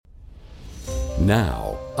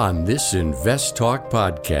Now, on this Invest Talk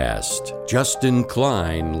podcast, Justin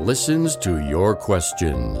Klein listens to your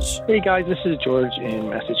questions. Hey guys, this is George in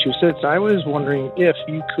Massachusetts. I was wondering if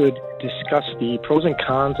you could discuss the pros and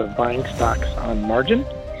cons of buying stocks on margin.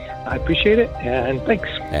 I appreciate it, and thanks.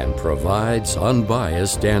 And provides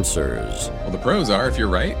unbiased answers. Well, the pros are, if you're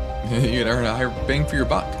right, you can earn a higher bang for your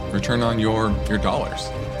buck, return on your dollars.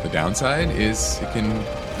 The downside is it can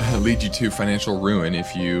lead you to financial ruin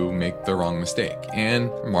if you make the wrong mistake. And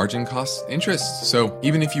margin costs interest. So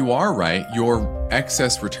even if you are right, your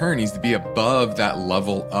excess return needs to be above that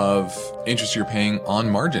level of interest you're paying on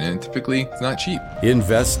margin. And typically, it's not cheap.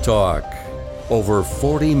 Invest Talk. Over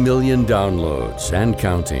 40 million downloads and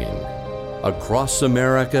counting. Across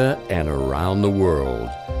America and around the world.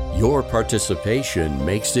 Your participation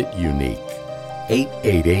makes it unique.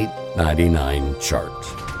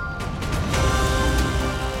 888-99-CHART.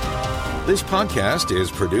 This podcast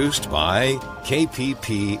is produced by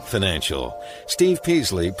KPP Financial. Steve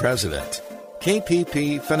Peasley, President.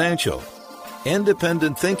 KPP Financial.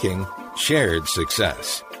 Independent thinking, shared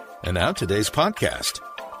success. And now today's podcast.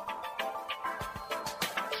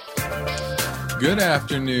 Good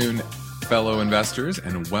afternoon, fellow investors,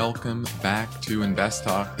 and welcome back to Invest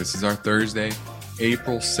Talk. This is our Thursday,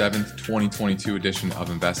 April 7th, 2022 edition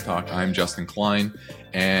of Invest Talk. I'm Justin Klein,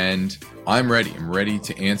 and I'm ready. I'm ready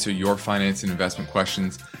to answer your finance and investment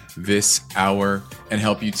questions this hour and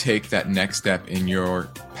help you take that next step in your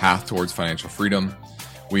path towards financial freedom.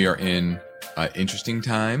 We are in an interesting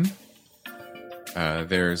time.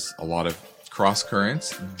 There's a lot of cross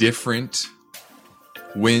currents, different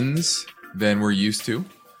winds than we're used to.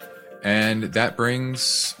 And that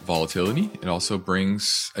brings volatility. It also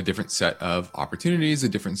brings a different set of opportunities, a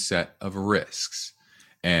different set of risks.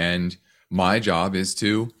 And my job is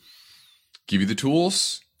to give you the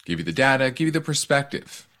tools, give you the data, give you the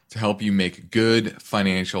perspective to help you make good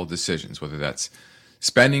financial decisions, whether that's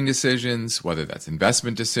spending decisions, whether that's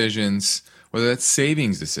investment decisions, whether that's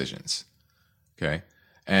savings decisions. Okay.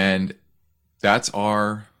 And that's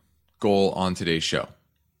our goal on today's show.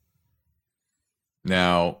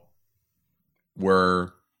 Now,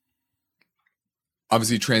 we're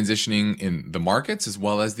obviously transitioning in the markets as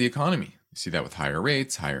well as the economy. You see that with higher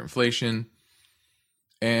rates, higher inflation,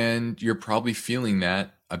 and you're probably feeling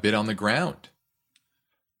that a bit on the ground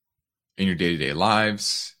in your day-to-day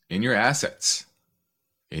lives, in your assets,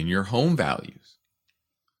 in your home values.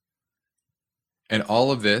 And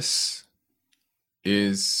all of this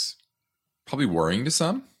is probably worrying to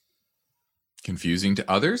some, confusing to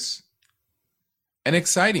others, and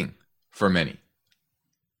exciting for many.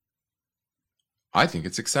 I think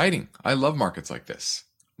it's exciting. I love markets like this.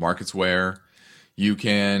 Markets where you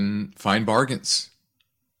can find bargains.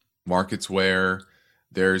 Markets where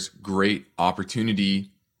there's great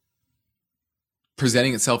opportunity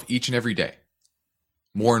presenting itself each and every day.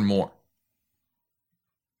 More and more.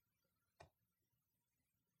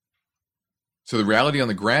 So the reality on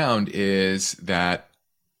the ground is that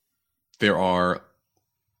there are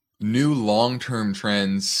new long-term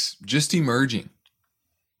trends just emerging.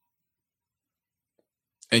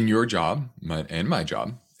 And your job, and my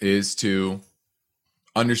job, is to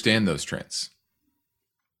understand those trends.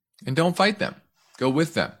 And don't fight them. Go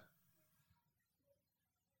with them.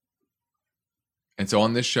 And so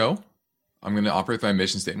on this show, I'm going to operate with my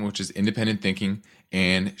mission statement, which is independent thinking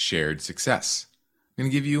and shared success. I'm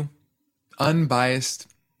going to give you unbiased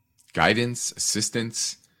guidance,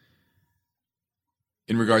 assistance,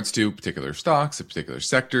 in regards to particular stocks, particular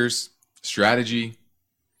sectors, strategy,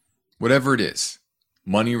 whatever it is,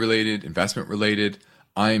 money related, investment related,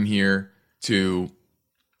 I am here to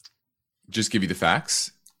just give you the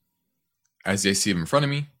facts as they see them in front of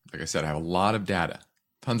me. Like I said, I have a lot of data,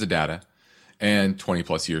 tons of data, and 20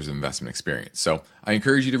 plus years of investment experience. So I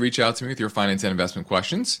encourage you to reach out to me with your finance and investment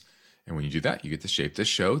questions. And when you do that, you get to shape this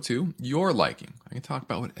show to your liking. I can talk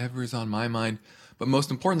about whatever is on my mind, but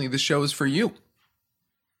most importantly, this show is for you.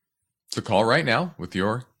 So call right now with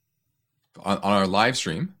on our live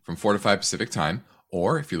stream from 4 to 5 Pacific time,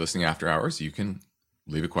 or if you're listening after hours, you can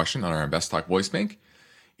leave a question on our Invest Talk voice bank.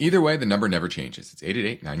 Either way, the number never changes. It's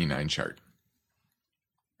 888-99-CHART.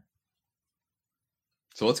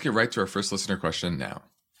 So let's get right to our first listener question now.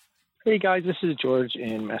 Hey guys, this is George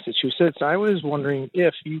in Massachusetts. I was wondering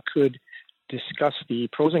if you could discuss the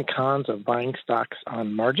pros and cons of buying stocks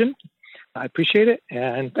on margin. I appreciate it,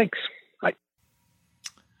 and thanks. Bye.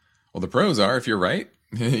 Well, the pros are, if you're right,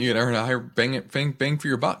 you can earn a higher bang for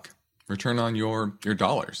your buck, return on your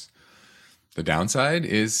dollars. The downside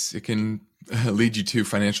is it can lead you to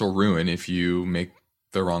financial ruin if you make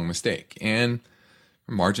the wrong mistake. And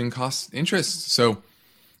margin costs interest. So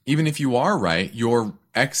even if you are right, your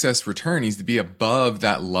excess return needs to be above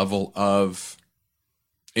that level of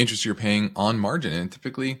interest you're paying on margin. And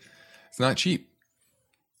typically it's not cheap.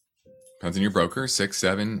 Depends on your broker, 6,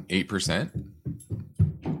 7, 8%.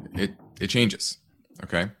 It changes.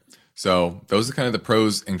 Okay. So those are kind of the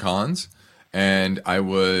pros and cons. And I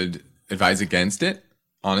would advise against it,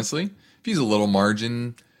 honestly. If you use a little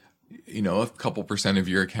margin, a couple percent of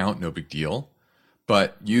your account, no big deal.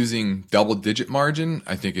 But using double-digit margin,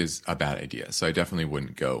 I think is a bad idea. So I definitely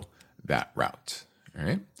wouldn't go that route. All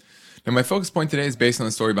right. Now, my focus point today is based on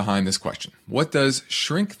the story behind this question. What does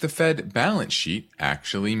shrink the Fed balance sheet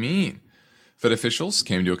actually mean? Fed officials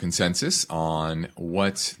came to a consensus on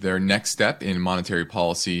what their next step in monetary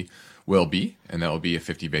policy will be, and that will be a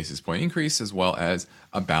 50 basis point increase as well as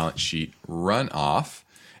a balance sheet runoff.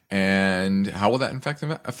 And how will that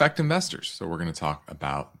affect investors? So we're going to talk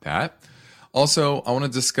about that. Also, I want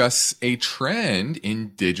to discuss a trend in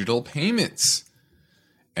digital payments,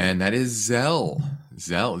 and that is Zelle.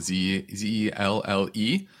 Zelle,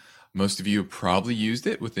 Z-E-L-L-E. Most of you have probably used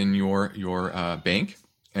it within your bank.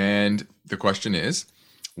 And the question is,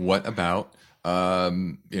 what about,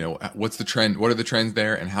 what's the trend? What are the trends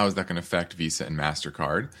there, and how is that going to affect Visa and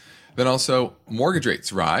MasterCard? Then also, mortgage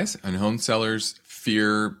rates rise, and home sellers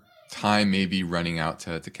fear time may be running out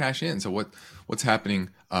to cash in. So what's happening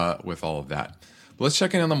with all of that? But let's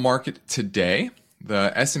check in on the market today.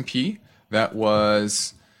 The S&P, that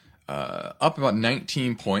was up about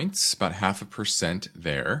 19 points, about 0.5%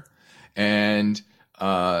 there. And,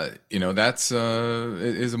 that's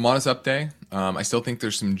is a modest up day. I still think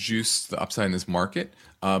there's some juice to the upside in this market,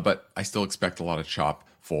 but I still expect a lot of chop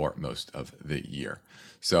for most of the year.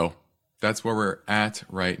 So that's where we're at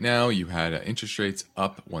right now. You had interest rates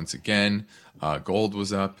up once again. Gold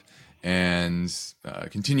was up, and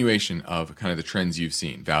continuation of kind of the trends you've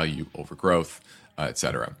seen, value over growth,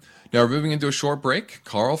 etc. Now we're moving into a short break.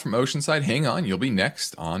 Carl from Oceanside, hang on. You'll be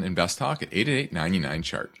next on Invest Talk at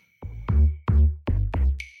 888-99-CHART.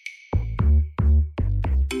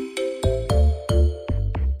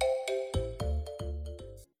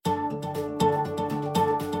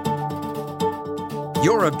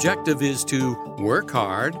 Your objective is to work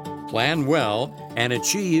hard, plan well, and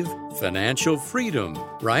achieve financial freedom,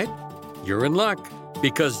 right? You're in luck,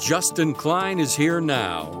 because Justin Klein is here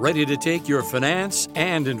now, ready to take your finance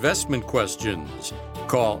and investment questions.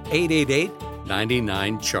 Call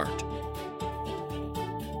 888-99-CHART.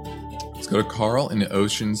 Let's go to Carl in the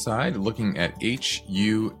Oceanside, looking at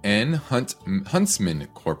Huntsman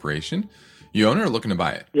Corporation. You own it or looking to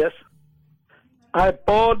buy it? Yes. I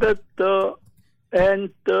bought it,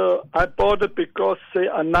 I bought it because they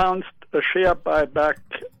announced a share buyback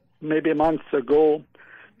maybe months ago.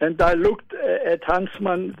 And I looked at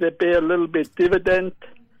Huntsman. They pay a little bit dividend,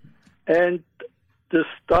 and the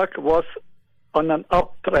stock was on an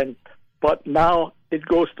uptrend, but now it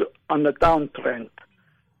goes on a downtrend.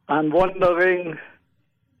 I'm wondering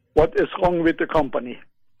what is wrong with the company.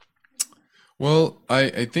 Well,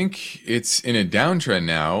 I think it's in a downtrend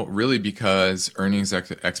now, really because earnings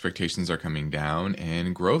expectations are coming down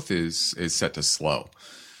and growth is set to slow.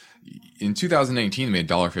 In 2019, they made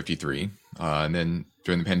 $1.53, and then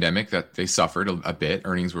during the pandemic, that they suffered a bit.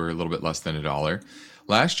 Earnings were a little bit less than $1.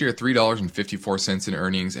 Last year, $3.54 in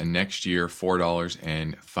earnings, and next year,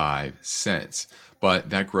 $4.05. But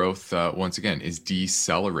that growth, once again, is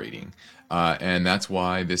decelerating. And that's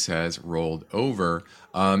why this has rolled over.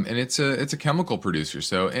 And it's a chemical producer.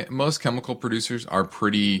 So most chemical producers are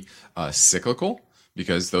pretty cyclical,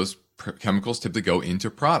 because those chemicals typically go into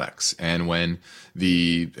products. And when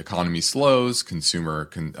the economy slows, consumer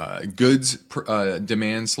goods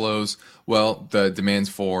demand slows, well, the demands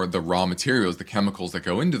for the raw materials, the chemicals that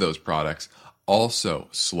go into those products, also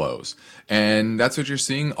slows. And that's what you're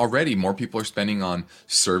seeing already. More people are spending on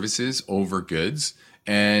services over goods.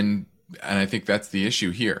 And I think that's the issue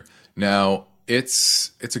here. Now,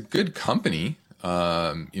 it's a good company.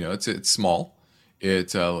 It's small.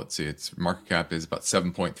 Let's see, its market cap is about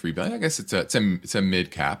 $7.3 billion. I guess it's a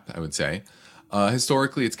mid cap, I would say.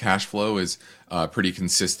 Historically, its cash flow is pretty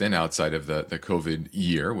consistent outside of the COVID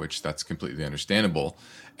year, which that's completely understandable.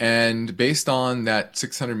 And based on that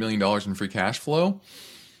 $600 million in free cash flow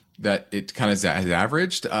that it kind of has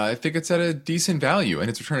averaged, I think it's at a decent value. And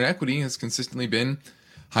its return on equity has consistently been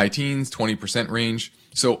high teens, 20% range.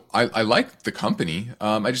 So I like the company.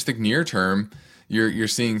 I just think near term, you're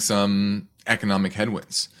seeing some economic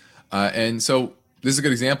headwinds. And so this is a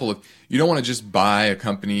good example of, you don't want to just buy a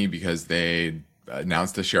company because they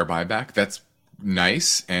announced a share buyback. That's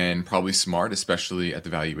nice and probably smart, especially at the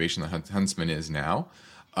valuation that Huntsman is now.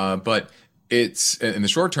 But it's in the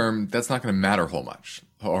short term, that's not going to matter a whole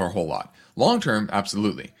or a whole lot. Long term,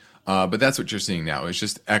 absolutely. But that's what you're seeing now. It's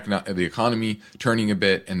just the economy turning a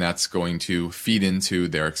bit, and that's going to feed into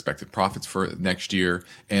their expected profits for next year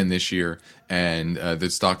and this year, and the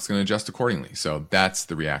stock's going to adjust accordingly. So that's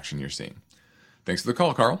the reaction you're seeing. Thanks for the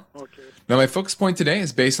call, Carl. Okay. Now, my focus point today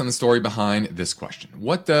is based on the story behind this question.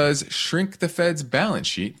 What does shrink the Fed's balance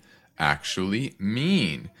sheet actually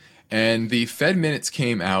mean? And the Fed minutes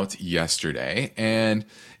came out yesterday, and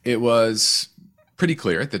it was pretty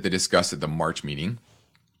clear that they discussed at the March meeting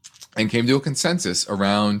and came to a consensus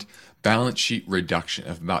around balance sheet reduction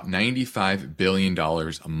of about $95 billion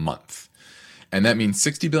a month. And that means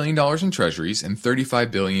 $60 billion in treasuries and $35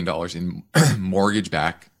 billion in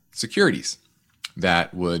mortgage-backed securities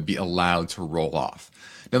that would be allowed to roll off.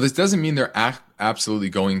 Now, this doesn't mean they're absolutely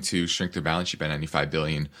going to shrink their balance sheet by $95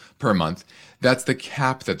 billion per month. That's the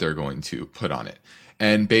cap that they're going to put on it.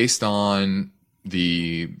 And based on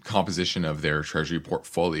the composition of their treasury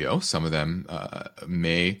portfolio, some of them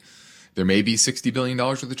there may be $60 billion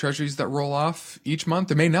worth of treasuries that roll off each month.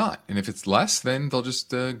 There may not. And if it's less, then they'll just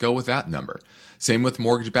go with that number. Same with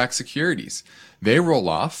mortgage-backed securities. They roll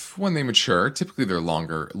off when they mature. Typically, they're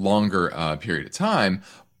longer period of time,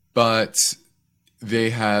 but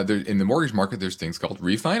in the mortgage market, there's things called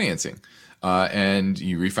refinancing. And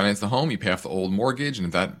you refinance the home, you pay off the old mortgage, and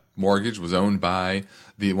if that mortgage was owned by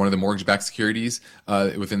one of the mortgage-backed securities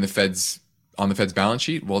within the Fed's balance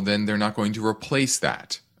sheet, well, then they're not going to replace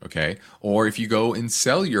that. Okay. Or if you go and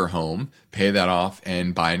sell your home, pay that off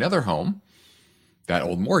and buy another home, that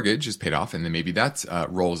old mortgage is paid off, and then maybe that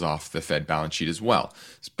rolls off the Fed balance sheet as well.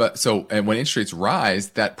 And when interest rates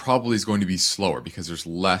rise, that probably is going to be slower because there's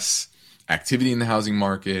less activity in the housing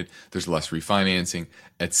market, there's less refinancing,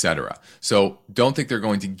 etc. So don't think they're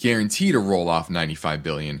going to guarantee to roll off $95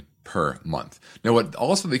 billion per month. Now, what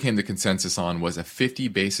also they came to consensus on was a 50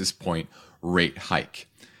 basis point rate hike.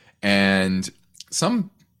 And some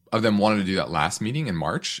of them wanted to do that last meeting in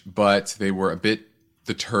March, but they were a bit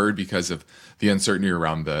deterred because of the uncertainty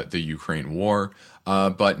around the Ukraine war.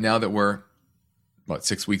 But now that we're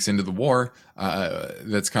 6 weeks into the war,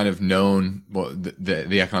 that's kind of known,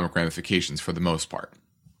 the economic ramifications for the most part.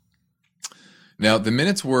 Now, the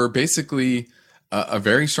minutes were basically a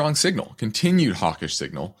very strong signal, continued hawkish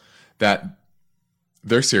signal, that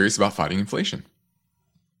they're serious about fighting inflation.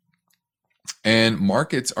 And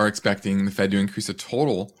markets are expecting the Fed to increase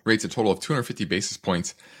rates a total of 250 basis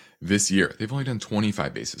points this year. They've only done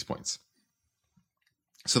 25 basis points.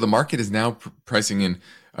 So the market is now pricing in,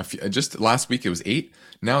 just last week it was 8,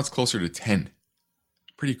 now it's closer to 10.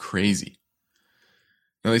 Pretty crazy.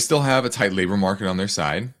 Now they still have a tight labor market on their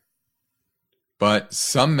side, but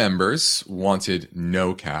some members wanted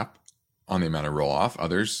no cap on the amount of roll-off.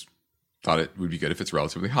 Others thought it would be good if it's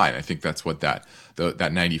relatively high. And I think that's what that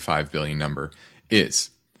 95 billion number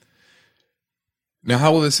is. Now,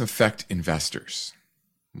 how will this affect investors?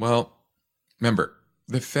 Well, remember,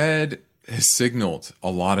 the Fed has signaled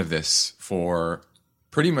a lot of this for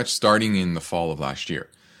pretty much starting in the fall of last year,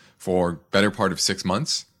 for better part of 6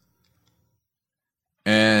 months.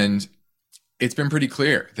 And it's been pretty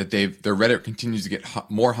clear that their rhetoric continues to get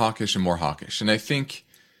more hawkish and more hawkish. And I think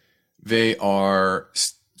they are,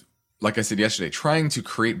 like I said yesterday, trying to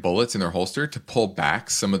create bullets in their holster to pull back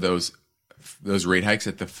some of those rate hikes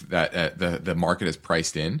that the market has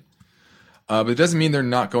priced in. But it doesn't mean they're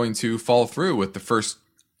not going to follow through with the first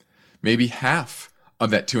maybe half of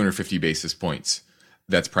that 250 basis points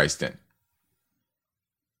that's priced in.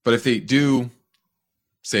 But if they do,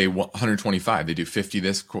 say, 125, they do 50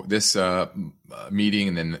 this meeting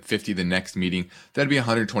and then 50 the next meeting, that'd be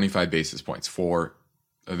 125 basis points for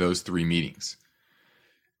those 3 meetings.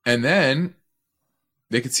 And then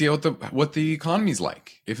they could see what the economy's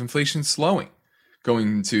like if inflation's slowing going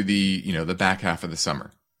into the back half of the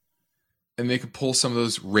summer. And they could pull some of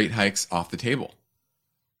those rate hikes off the table.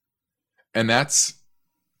 And that's,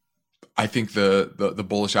 I think, the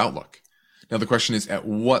bullish outlook. Now, the question is, at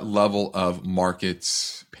what level of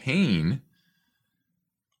markets pain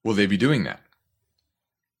will they be doing that?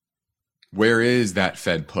 Where is that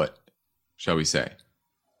Fed put, shall we say?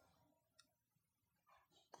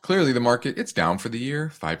 Clearly, the market, it's down for the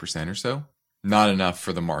year, 5% or so. Not enough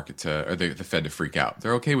for the market or the Fed to freak out.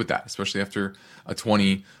 They're okay with that, especially after a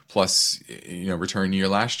 20-plus return year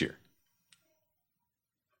last year.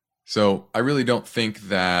 So I really don't think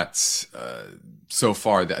that so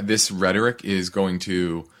far that this rhetoric is going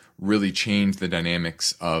to really change the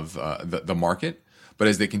dynamics of the market. But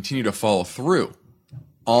as they continue to follow through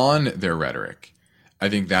on their rhetoric, I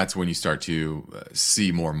think that's when you start to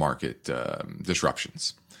see more market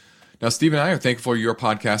disruptions. Now, Steve and I are thankful for your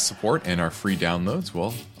podcast support, and our free downloads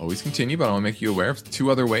will always continue, but I want to make you aware of 2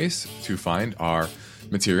 other ways to find our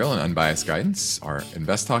material and unbiased guidance: our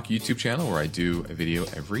Invest Talk YouTube channel, where I do a video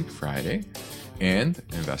every Friday, and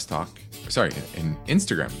an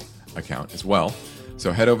Instagram account as well.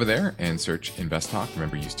 So head over there and search Invest Talk.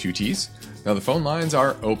 Remember, use 2 T's. Now, the phone lines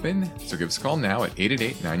are open, so give us a call now at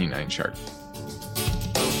 888-99-CHART.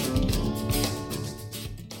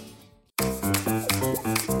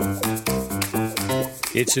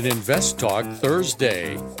 It's an Invest Talk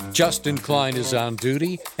Thursday. Justin Klein is on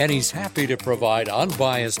duty, and he's happy to provide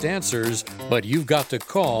unbiased answers, but you've got to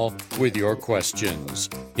call with your questions.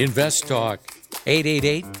 Invest Talk,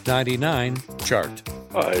 888-99-CHART.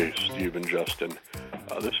 Hi, Steve and Justin.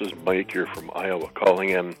 This is Mike here from Iowa calling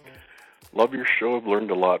in. Love your show. I've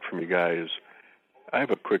learned a lot from you guys. I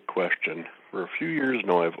have a quick question. For a few years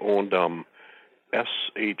now, I've owned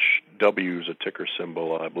SHW as a ticker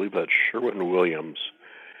symbol. I believe that's Sherwin-Williams.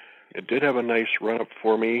 It did have a nice run-up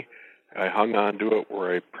for me. I hung on to it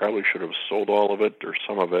where I probably should have sold all of it or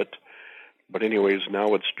some of it. But anyways,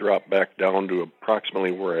 now it's dropped back down to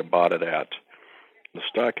approximately where I bought it at. The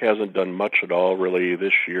stock hasn't done much at all really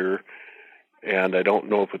this year, and I don't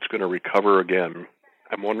know if it's going to recover again.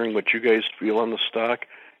 I'm wondering what you guys feel on the stock.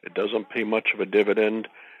 It doesn't pay much of a dividend,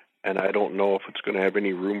 and I don't know if it's going to have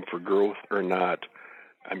any room for growth or not.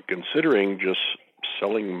 I'm considering just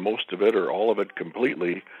selling most of it or all of it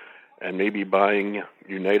completely and maybe buying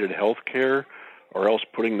United Healthcare, or else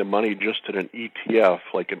putting the money just in an ETF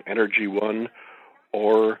like an energy one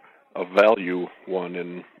or a value one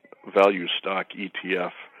in value stock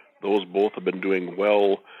ETF. Those both have been doing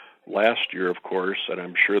well last year, of course, and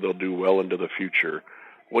I'm sure they'll do well into the future.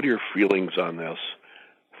 What are your feelings on this?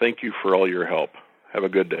 Thank you for all your help. Have a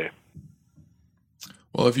good day.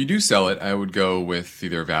 Well, if you do sell it, I would go with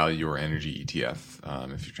either value or energy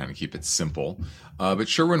ETF if you're trying to keep it simple. But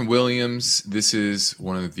Sherwin-Williams, this is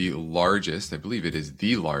one of the largest, I believe it is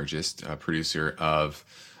the largest producer of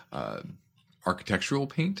architectural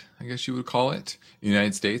paint, I guess you would call it, in the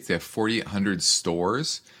United States. They have 4,800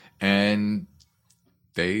 stores, and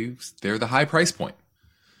they're the high price point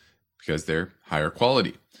because they're higher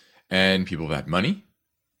quality. And people have had money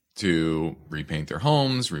to repaint their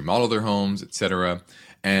homes, remodel their homes, etc.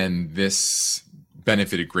 And this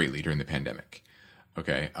benefited greatly during the pandemic.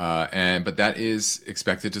 Okay, but that is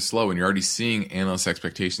expected to slow, and you're already seeing analyst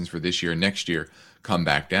expectations for this year and next year come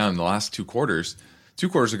back down. In the last 2 quarters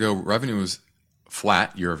ago, revenue was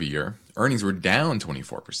flat year over year. Earnings were down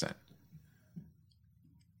 24%.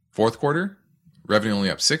 Fourth quarter, revenue only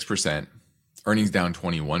up 6%, earnings down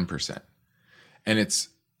 21%. And its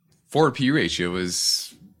forward P ratio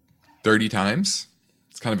is 30 times.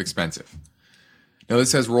 It's kind of expensive. Now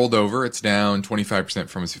this has rolled over. It's down 25%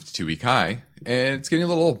 from its 52-week high, and it's getting a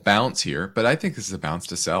little bounce here, but I think this is a bounce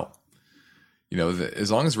to sell. You know, as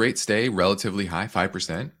long as rates stay relatively high,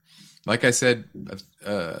 5%, like I said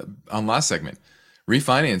on last segment,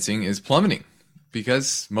 refinancing is plummeting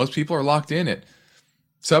because most people are locked in at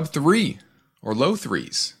sub 3 or low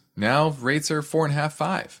 3s. Now rates are 4.5,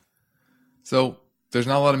 5. So there's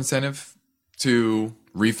not a lot of incentive to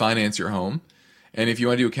refinance your home. And if you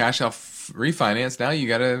want to do a cash out refinance, now you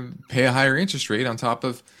got to pay a higher interest rate on top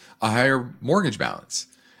of a higher mortgage balance.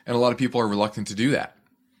 And a lot of people are reluctant to do that.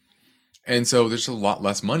 And so there's a lot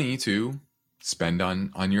less money to spend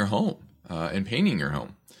on your home and painting your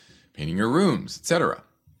home, painting your rooms, etc.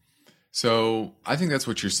 So I think that's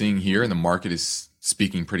what you're seeing here. And the market is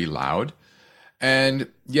speaking pretty loud. And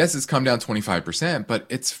yes, it's come down 25%, but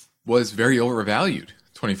it was very overvalued,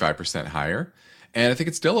 25% higher. And I think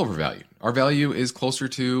it's still overvalued. Our value is closer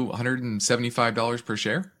to $175 per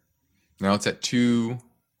share. Now it's at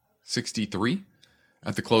 $263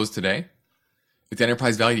 at the close today. Its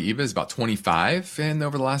enterprise value to EBITDA is about 25, and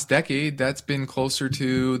over the last decade, that's been closer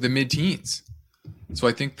to the mid-teens. So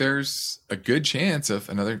I think there's a good chance of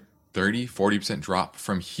another 30, 40% drop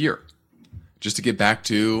from here, just to get back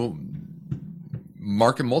to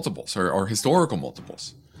market multiples or historical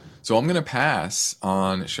multiples. So I'm going to pass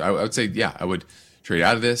on, I would say, yeah, I would trade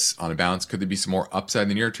out of this on a bounce. Could there be some more upside in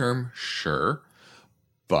the near term? Sure.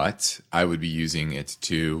 But I would be using it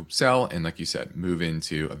to sell and, like you said, move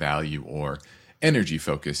into a value or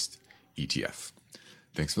energy-focused ETF.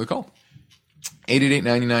 Thanks for the call.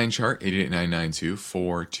 888-99-CHART,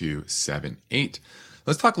 888-992-4278.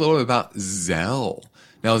 Let's talk a little bit about Zelle.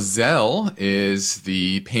 Now, Zelle is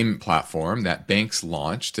the payment platform that banks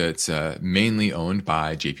launched. It's mainly owned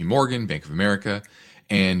by JP Morgan, Bank of America,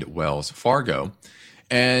 and Wells Fargo.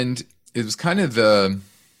 And it was kind of the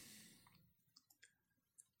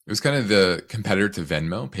competitor to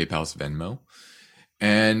Venmo, PayPal's Venmo.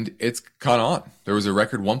 And it's caught on. There was a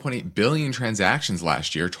record 1.8 billion transactions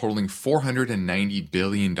last year, totaling $490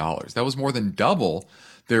 billion. That was more than double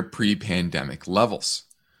their pre-pandemic levels.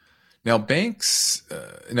 Now,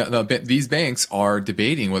 these banks are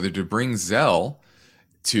debating whether to bring Zelle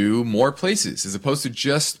to more places, as opposed to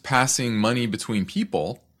just passing money between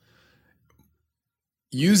people,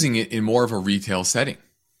 using it in more of a retail setting.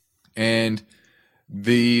 And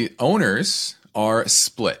the owners are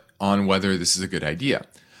split on whether this is a good idea.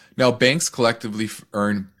 Now, banks collectively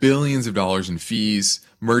earn billions of dollars in fees,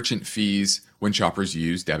 merchant fees, when shoppers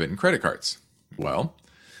use debit and credit cards. Well,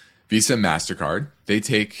 Visa and MasterCard, they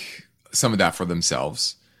take some of that for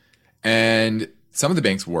themselves. And some of the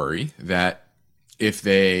banks worry that if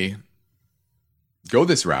they go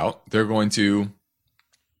this route, they're going to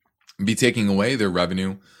be taking away their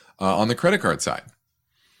revenue on the credit card side.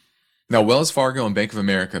 Now, Wells Fargo and Bank of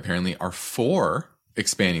America apparently are for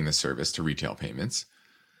expanding the service to retail payments.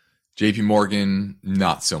 JP Morgan,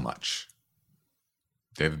 not so much.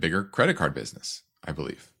 They have a bigger credit card business, I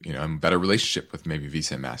believe, and a better relationship with maybe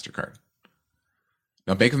Visa and MasterCard.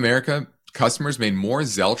 Now, Bank of America customers made more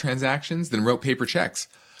Zelle transactions than wrote paper checks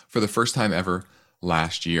for the first time ever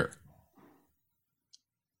last year.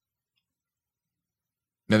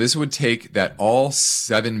 Now, this would take that all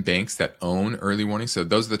 7 banks that own early warning, so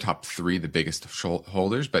those are the top 3, the biggest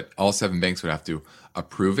holders, but all 7 banks would have to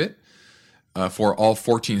approve it for all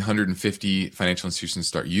 1,450 financial institutions to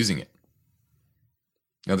start using it.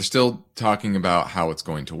 Now, they're still talking about how it's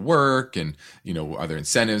going to work and, are there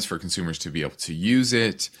incentives for consumers to be able to use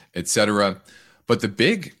it, etc. But the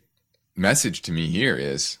big message to me here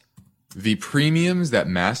is the premiums that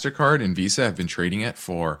MasterCard and Visa have been trading at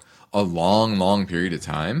for a long, long period of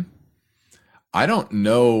time. I don't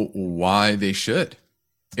know why they should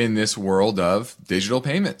in this world of digital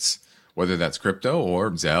payments, whether that's crypto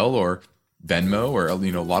or Zelle or Venmo or,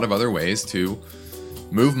 a lot of other ways to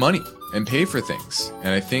move money and pay for things. And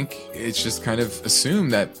I think it's just kind of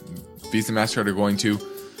assumed that Visa and MasterCard are going to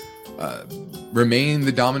remain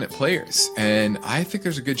the dominant players. And I think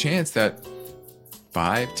there's a good chance that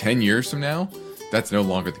 5-10 years from now, that's no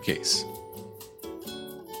longer the case.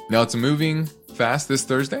 Now, it's moving fast this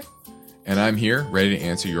Thursday, and I'm here ready to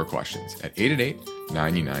answer your questions at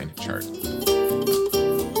 888-99-CHART.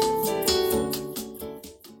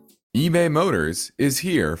 eBay Motors is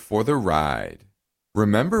here for the ride.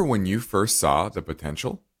 Remember when you first saw the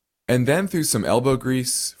potential? And then through some elbow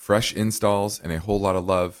grease, fresh installs, and a whole lot of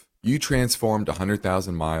love, you transformed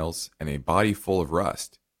 100,000 miles and a body full of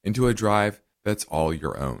rust into a drive that's all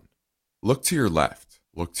your own. Look to your left.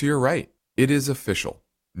 Look to your right. It is official.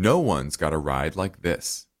 No one's got a ride like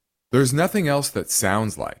this. There's nothing else that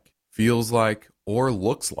sounds like, feels like, or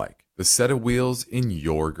looks like the set of wheels in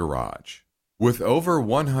your garage. With over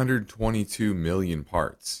 122 million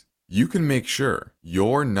parts, you can make sure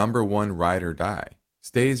your number one ride or die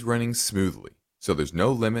stays running smoothly, so there's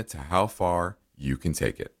no limit to how far you can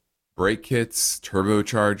take it. Brake kits,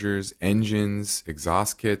 turbochargers, engines,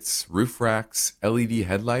 exhaust kits, roof racks, LED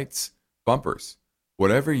headlights, bumpers,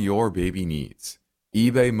 whatever your baby needs,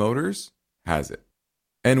 eBay Motors has it.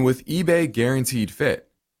 And with eBay Guaranteed Fit,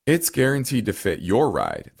 it's guaranteed to fit your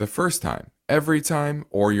ride the first time, every time,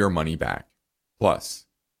 or your money back. Plus,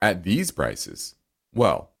 at these prices,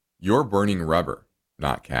 well, you're burning rubber,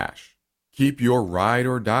 not cash. Keep your ride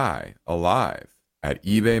or die alive at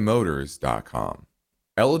ebaymotors.com.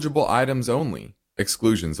 Eligible items only.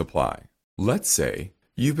 Exclusions apply. Let's say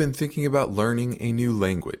you've been thinking about learning a new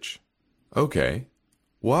language. Okay,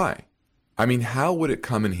 why? I mean, how would it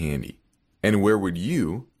come in handy? And where would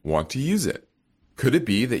you want to use it? Could it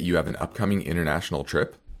be that you have an upcoming international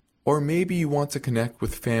trip? Or maybe you want to connect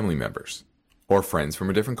with family members or friends from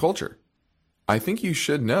a different culture? I think you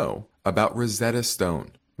should know about Rosetta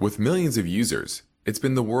Stone. With millions of users, it's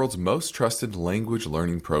been the world's most trusted language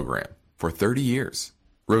learning program for 30 years.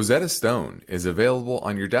 Rosetta Stone is available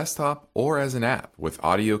on your desktop or as an app with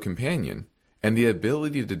Audio Companion and the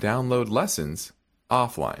ability to download lessons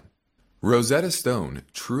offline. Rosetta Stone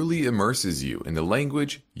truly immerses you in the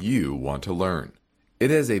language you want to learn.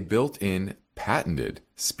 It has a built-in, patented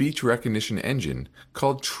speech recognition engine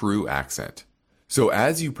called True Accent. So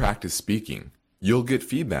as you practice speaking, you'll get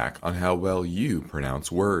feedback on how well you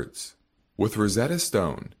pronounce words. With Rosetta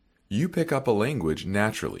Stone, you pick up a language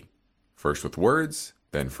naturally, first with words,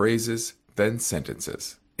 then phrases, then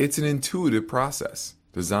sentences. It's an intuitive process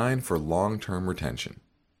designed for long-term retention.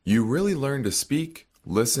 You really learn to speak,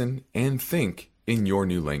 listen, and think in your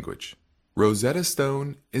new language. Rosetta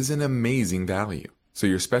Stone is an amazing value, so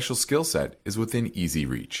your special skill set is within easy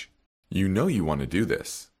reach. You know you want to do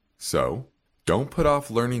this, so don't put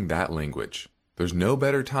off learning that language. there's no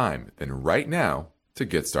better time than right now to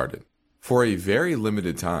get started. For a very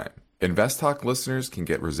limited time, InvestTalk listeners can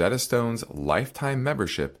get Rosetta Stone's lifetime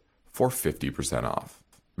membership for 50% off.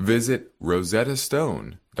 Visit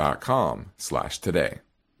rosettastone.com/today.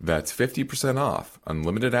 That's 50% off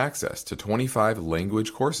unlimited access to 25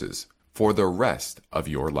 language courses for the rest of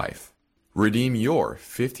your life. Redeem your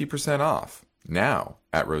 50% off now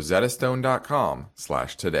at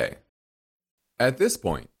rosettastone.com/today. At this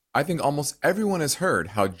point, I think almost everyone has heard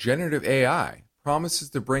how generative AI promises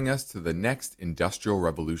to bring us to the next industrial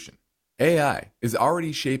revolution. AI is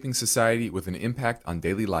already shaping society with an impact on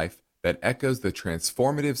daily life that echoes the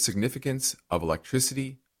transformative significance of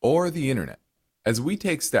electricity or the internet. As we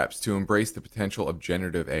take steps to embrace the potential of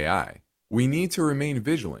generative AI, we need to remain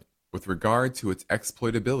vigilant with regard to its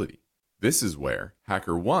exploitability. This is where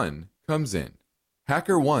HackerOne comes in.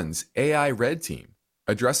 HackerOne's AI Red Team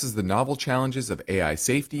addresses the novel challenges of AI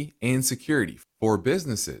safety and security for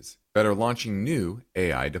businesses that are launching new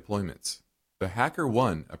AI deployments. The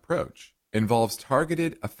HackerOne approach involves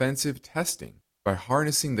targeted offensive testing by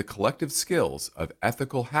harnessing the collective skills of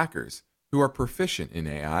ethical hackers who are proficient in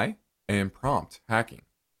AI and prompt hacking.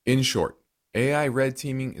 In short, AI red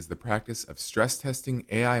teaming is the practice of stress testing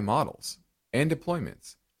AI models and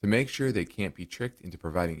deployments to make sure they can't be tricked into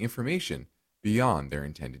providing information beyond their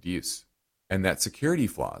intended use, and that security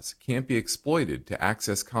flaws can't be exploited to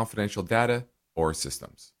access confidential data or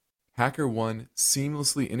systems. HackerOne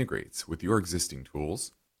seamlessly integrates with your existing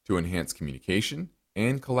tools to enhance communication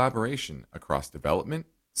and collaboration across development,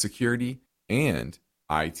 security, and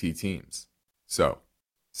IT teams. So,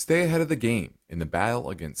 stay ahead of the game in the battle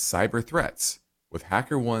against cyber threats with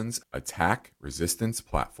HackerOne's attack resistance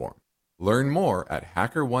platform. Learn more at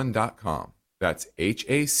hackerone.com. That's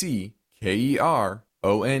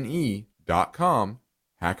HackerOne.com,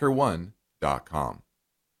 hackerone.com.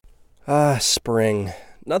 Spring.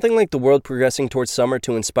 Nothing like the world progressing towards summer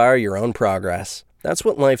to inspire your own progress. That's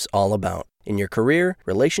what life's all about. In your career,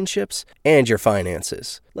 relationships, and your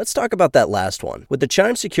finances. Let's talk about that last one. With the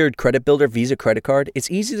Chime Secured Credit Builder Visa Credit Card,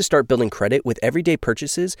 it's easy to start building credit with everyday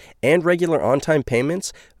purchases and regular on-time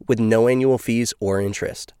payments with no annual fees or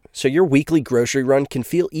interest. So your weekly grocery run can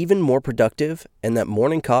feel even more productive, and that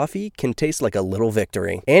morning coffee can taste like a little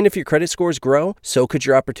victory. And if your credit scores grow, so could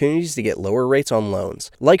your opportunities to get lower rates on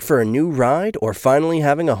loans. Like for a new ride or finally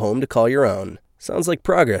having a home to call your own. Sounds like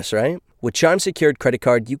progress, right? With Chime Secured Credit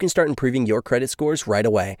Card, you can start improving your credit scores right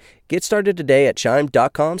away. Get started today at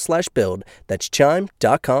chime.com/build. That's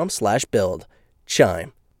chime.com/build.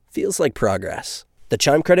 Chime. Feels like progress. The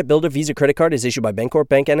Chime Credit Builder Visa Credit Card is issued by Bancorp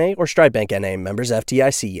Bank N.A. or Stride Bank N.A. Members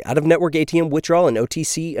FDIC. Out-of-network ATM withdrawal and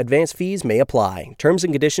OTC advance fees may apply. Terms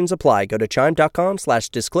and conditions apply. Go to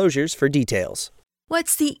chime.com/disclosures for details.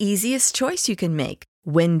 What's the easiest choice you can make?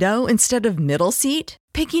 Window instead of middle seat?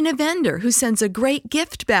 Picking a vendor who sends a great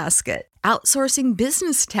gift basket? Outsourcing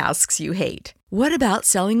business tasks you hate? What about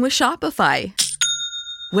selling with Shopify?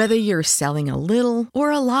 Whether you're selling a little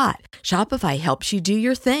or a lot, Shopify helps you do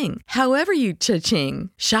your thing, however you cha-ching.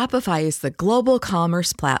 Shopify is the global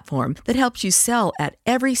commerce platform that helps you sell at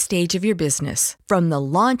every stage of your business. From the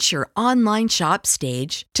launch your online shop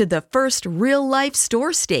stage to the first real-life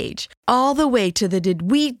store stage, all the way to the did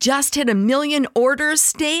we just hit 1 million orders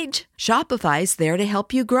stage. Shopify's there to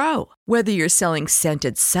help you grow. Whether you're selling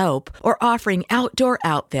scented soap or offering outdoor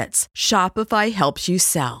outfits, Shopify helps you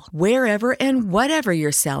sell. Wherever and whatever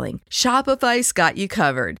you're selling, Shopify's got you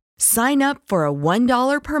covered. Sign up for a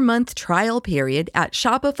 $1 per month trial period at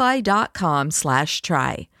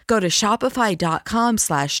shopify.com/try. Go to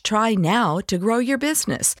shopify.com/try now to grow your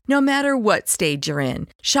business, no matter what stage you're in.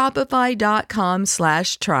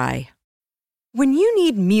 Shopify.com/try. When you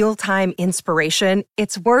need mealtime inspiration,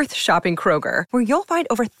 it's worth shopping Kroger, where you'll find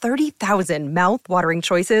over 30,000 mouth-watering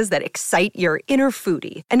choices that excite your inner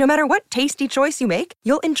foodie. And no matter what tasty choice you make,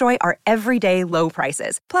 you'll enjoy our everyday low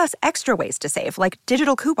prices, plus extra ways to save, like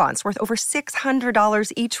digital coupons worth over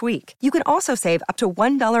 $600 each week. You can also save up to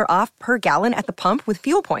 $1 off per gallon at the pump with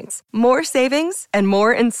fuel points. More savings and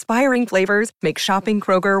more inspiring flavors make shopping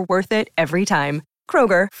Kroger worth it every time.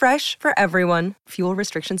 Kroger, fresh for everyone. Fuel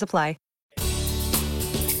restrictions apply.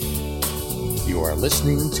 You are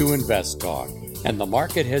listening to Invest Talk, and the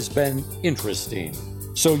market has been interesting.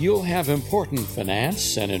 So you'll have important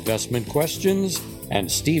finance and investment questions, and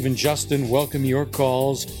Steve and Justin welcome your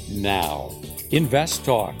calls now. Invest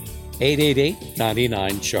Talk,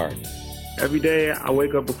 888-99-CHART. Every day I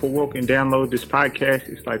wake up before work and download this podcast.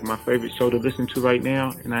 It's like my favorite show to listen to right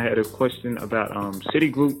now. And I had a question about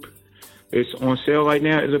Citigroup. It's on sale right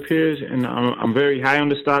now, it appears, and I'm very high on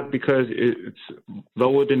the stock because it's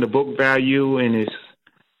lower than the book value, and it's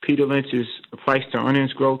Peter Lynch's price to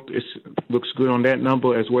earnings growth looks good on that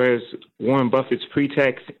number, as well as Warren Buffett's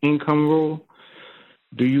pre-tax income rule.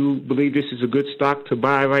 Do you believe this is a good stock to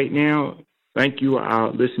buy right now? Thank you.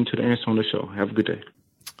 I'll listen to the answer on the show. Have a good day.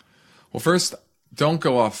 Well, first, don't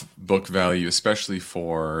go off book value, especially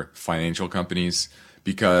for financial companies,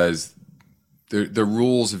 because the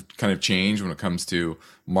rules have kind of changed when it comes to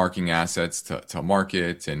marking assets to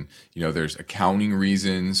market, and there's accounting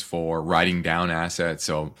reasons for writing down assets,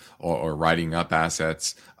 or writing up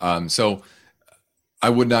assets. So I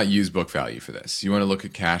would not use book value for this. You want to look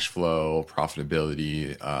at cash flow,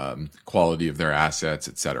 profitability, quality of their assets,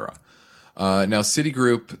 etc. Now,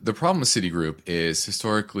 Citigroup, the problem with Citigroup is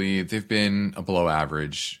historically they've been a below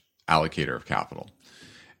average allocator of capital.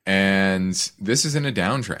 And this is in a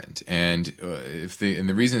downtrend. And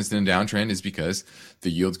the reason it's in a downtrend is because the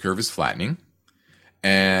yield curve is flattening,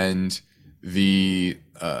 and they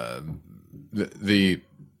have a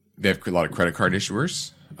lot of credit card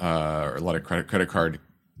issuers, or a lot of credit card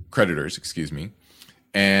creditors,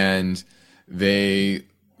 and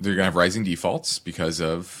they're going to have rising defaults because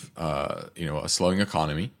of a slowing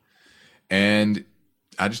economy. And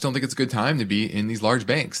I just don't think it's a good time to be in these large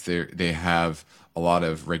banks. They have a lot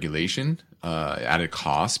of regulation, added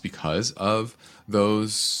costs because of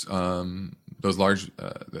those large,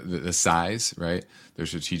 the size, right? They're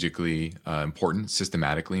strategically important,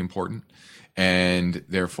 systematically important, and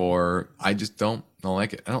therefore I just don't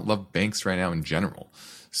like it. I don't love banks right now in general.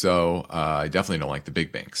 So I definitely don't like the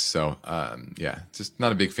big banks. So just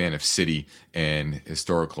not a big fan of Citi and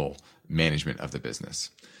historical management of the business.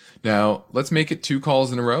 Now, let's make it 2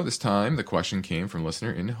 calls in a row. This time, the question came from a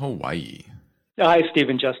listener in Hawaii. Hi, Steve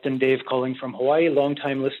and Justin. Dave calling from Hawaii,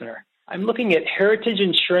 longtime listener. I'm looking at Heritage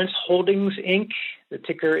Insurance Holdings, Inc. The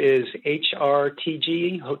ticker is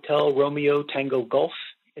HRTG, Hotel Romeo Tango Golf.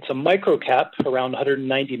 It's a microcap, around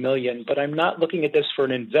 $190 million, but I'm not looking at this for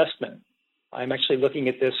an investment. I'm actually looking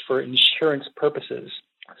at this for insurance purposes.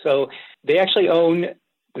 So they actually own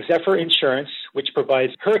Zephyr Insurance, which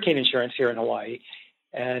provides hurricane insurance here in Hawaii.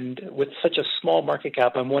 And with such a small market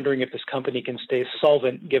cap, I'm wondering if this company can stay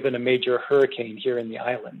solvent given a major hurricane here in the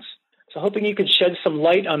islands. So hoping you could shed some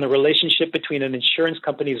light on the relationship between an insurance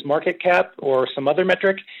company's market cap or some other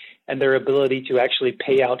metric and their ability to actually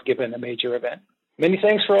pay out given a major event. Many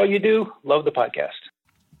thanks for all you do. Love the podcast.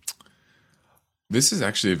 This is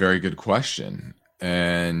actually a very good question.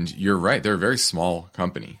 And you're right. They're a very small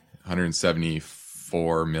company,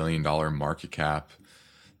 $174 million market cap.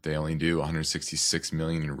 They only do $166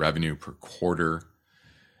 million in revenue per quarter.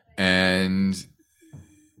 And,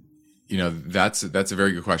 that's a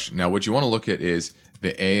very good question. Now, what you want to look at is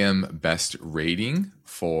the AM Best rating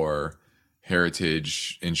for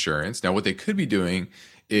Heritage Insurance. Now, what they could be doing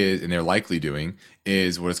is, and they're likely doing,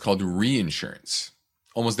 is what is called reinsurance.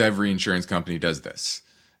 Almost every insurance company does this.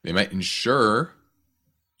 They might insure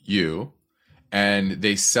you, and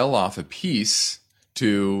they sell off a piece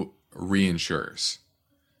to reinsurers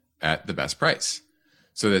at the best price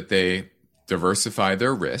so that they diversify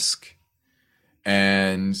their risk,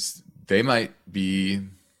 and they might be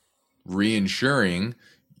reinsuring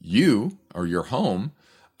you or your home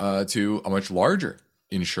to a much larger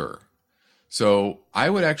insurer. So I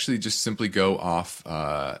would actually just simply go off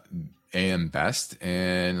AM Best,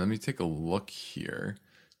 and let me take a look here.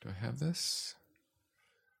 Do I have this?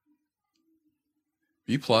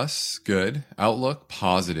 B+, good. Outlook,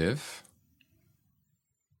 positive.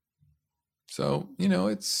 So,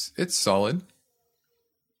 it's solid.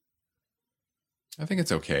 I think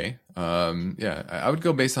it's okay. I would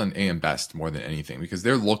go based on AM Best more than anything, because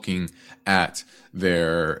they're looking at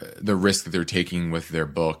the risk that they're taking with their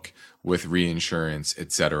book, with reinsurance,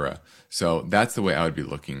 etc. So that's the way I would be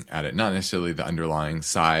looking at it, not necessarily the underlying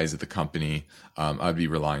size of the company. I'd be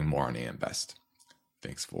relying more on AM Best.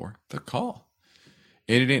 Thanks for the call.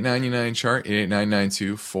 888-99-CHART,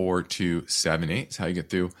 888-992-4278 is how you get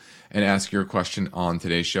through and ask your question on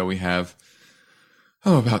today's show. We have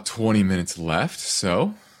about 20 minutes left,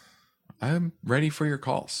 so I'm ready for your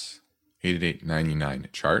calls.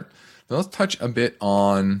 888-99-CHART. Now let's touch a bit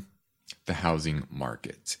on the housing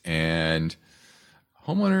market. And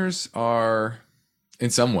homeowners are, in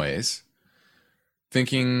some ways,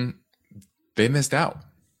 thinking they missed out.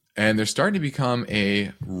 And there's starting to become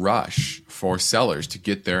a rush for sellers to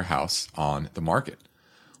get their house on the market.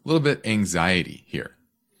 A little bit anxiety here.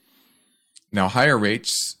 Now, higher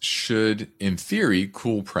rates should, in theory,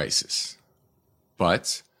 cool prices.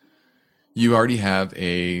 But you already have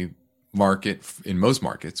a market in most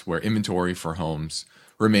markets where inventory for homes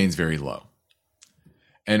remains very low.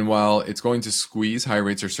 And while it's going to squeeze, high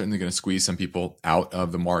rates are certainly going to squeeze some people out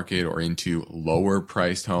of the market or into lower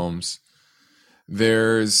priced homes.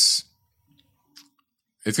 It's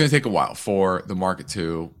going to take a while for the market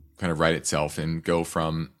to kind of right itself and go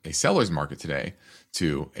from a seller's market today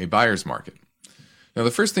to a buyer's market. Now, the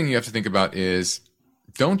first thing you have to think about is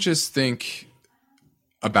don't just think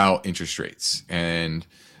about interest rates and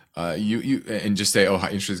and just say, oh,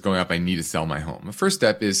 interest is going up, I need to sell my home. The first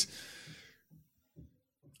step is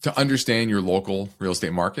to understand your local real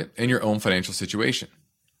estate market and your own financial situation.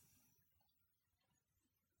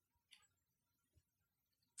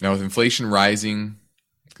 Now, with inflation rising,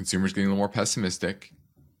 consumers getting a little more pessimistic,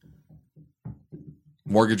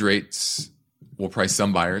 mortgage rates will price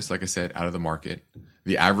some buyers, like I said, out of the market.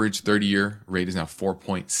 The average 30-year rate is now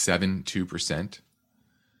 4.72%.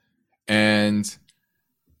 And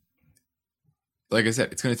like I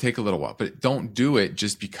said, it's going to take a little while, but don't do it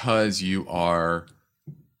just because you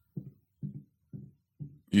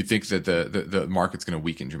think that the market's going to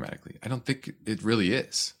weaken dramatically. I don't think it really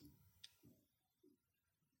is.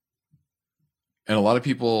 And a lot of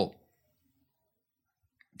people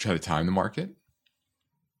try to time the market,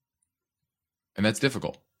 and that's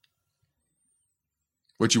difficult.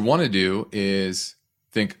 What you want to do is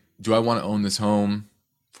think, do I want to own this home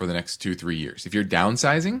for the next 2-3 years? If you're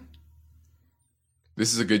downsizing,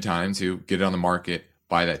 this is a good time to get it on the market,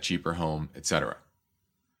 buy that cheaper home, etc.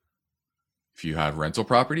 If you have rental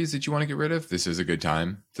properties that you want to get rid of, this is a good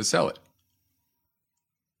time to sell it.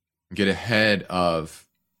 Get ahead of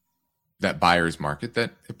that buyer's market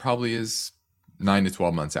that it probably is 9 to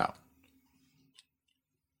 12 months out.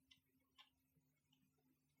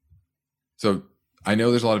 So I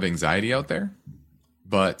know there's a lot of anxiety out there,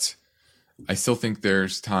 but I still think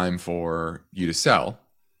there's time for you to sell,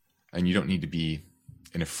 and you don't need to be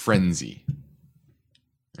in a frenzy.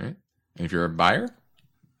 All right? And if you're a buyer,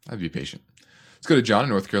 I'd be patient. Let's go to John in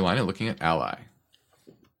North Carolina looking at Ally.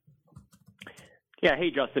 Yeah,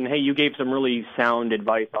 hey, Justin. Hey, you gave some really sound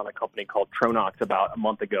advice on a company called Tronox about a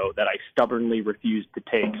month ago that I stubbornly refused to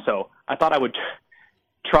take. So I thought I would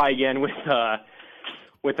try again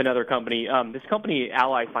with another company. This company,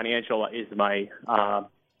 Ally Financial, is my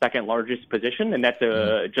second largest position, and that's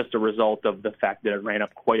just a result of the fact that it ran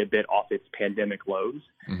up quite a bit off its pandemic lows.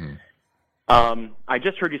 Mm-hmm. I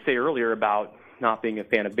just heard you say earlier about not being a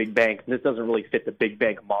fan of big banks. This doesn't really fit the big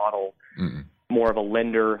bank model. Mm-mm. More of a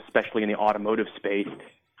lender, especially in the automotive space.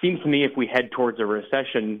 Seems to me if we head towards a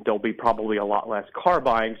recession, there'll be probably a lot less car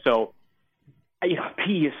buying. So,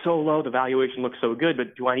 P is so low, the valuation looks so good,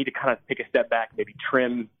 but do I need to kind of take a step back, maybe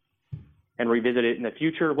trim and revisit it in the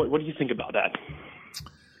future? What do you think about that?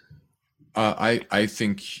 I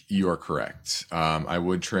think you are correct. I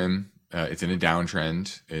would trim. It's in a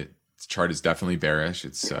downtrend. Its chart is definitely bearish.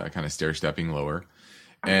 It's kind of stair-stepping lower.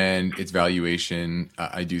 And its valuation,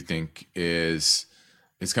 I do think, is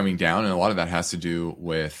coming down. And a lot of that has to do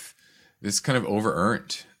with this kind of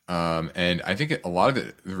over-earned. And I think a lot of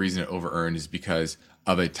it, the reason it over-earned is because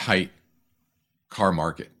of a tight car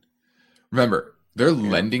market. Remember, they're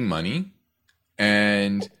lending money,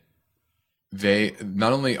 and they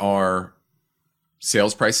not only are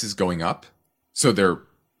sales prices going up, so the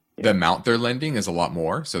amount they're lending is a lot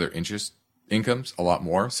more, so their interest income's a lot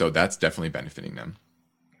more, so that's definitely benefiting them.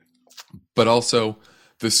 But also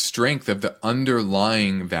the strength of the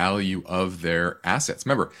underlying value of their assets.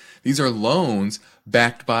 Remember, these are loans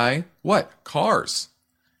backed by what? Cars.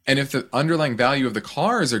 And if the underlying value of the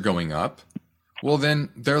cars are going up, well, then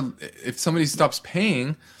if somebody stops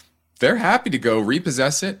paying, they're happy to go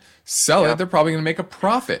repossess it, sell it. They're probably going to make a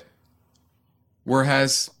profit.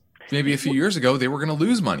 Whereas maybe a few years ago, they were going to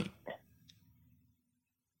lose money.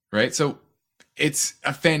 Right? So it's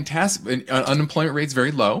a fantastic, unemployment rate's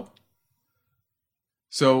very low.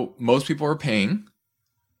 So most people are paying.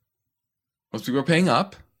 Most people are paying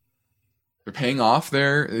up. They're paying off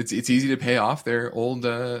it's easy to pay off their old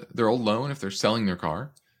loan if they're selling their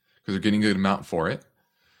car because they're getting a good amount for it.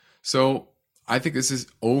 So I think this is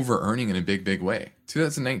over earning in a big, big way.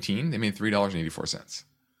 2019, they made $3.84.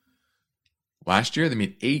 Last year, they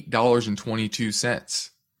made $8.22.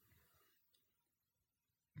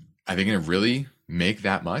 Are they going to really make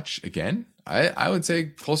that much again? I would say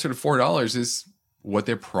closer to $4 is what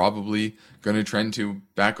they're probably going to trend to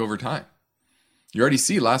back over time. You already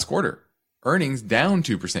see last quarter, earnings down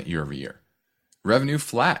 2% year over year, revenue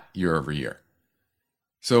flat year over year.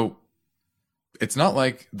 So it's not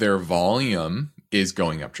like their volume is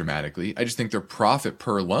going up dramatically. I just think their profit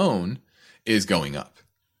per loan is going up.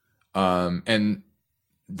 And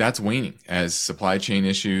that's waning as supply chain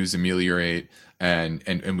issues ameliorate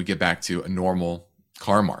and we get back to a normal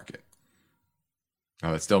car market.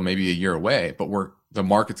 Now that's still maybe a year away, but the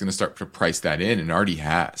market's going to start to price that in, and already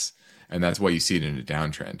has. And that's why you see it in a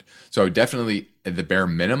downtrend. So I would definitely, at the bare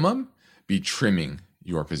minimum, be trimming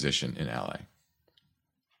your position in Ally.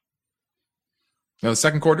 Now the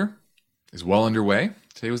second quarter is well underway.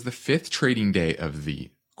 Today was the 5th trading day of the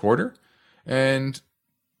quarter. And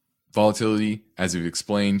volatility, as we've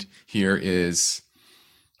explained here, is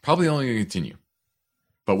probably only going to continue.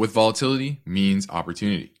 But with volatility means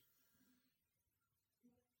opportunity.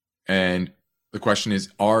 And the question is,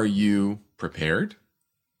 are you prepared?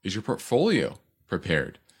 Is your portfolio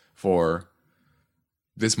prepared for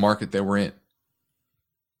this market that we're in?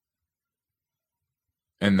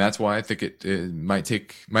 And that's why I think it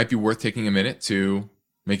might be worth taking a minute to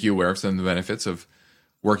make you aware of some of the benefits of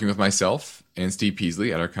working with myself and Steve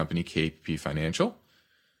Peasley at our company, KPP Financial,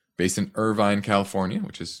 based in Irvine, California,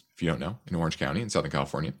 which is, if you don't know, in Orange County in Southern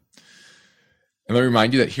California. And let me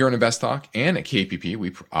remind you that here on Invest Talk and at KPP,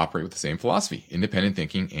 we operate with the same philosophy: independent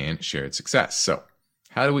thinking and shared success. So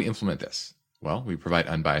how do we implement this? Well, we provide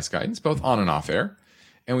unbiased guidance both on and off air,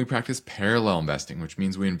 and we practice parallel investing, which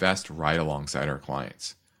means we invest right alongside our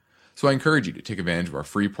clients. So I encourage you to take advantage of our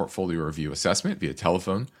free portfolio review assessment via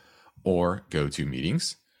telephone or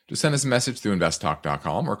GoToMeetings. Just send us a message through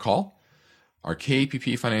investtalk.com or call our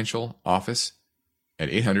KPP Financial office at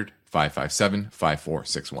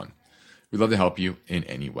 800-557-5461. We'd love to help you in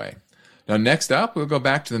any way. Now, next up, we'll go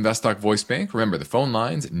back to the InvestTalk voice bank. Remember, the phone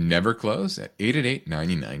lines never close at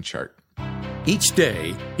 888-99-CHART. Each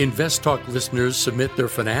day, InvestTalk listeners submit their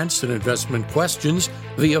finance and investment questions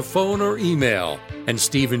via phone or email. And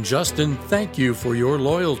Steve and Justin thank you for your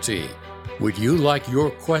loyalty. Would you like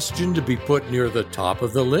your question to be put near the top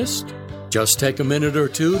of the list? Just take a minute or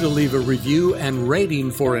two to leave a review and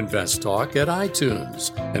rating for InvestTalk at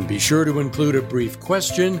iTunes. And be sure to include a brief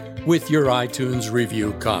question with your iTunes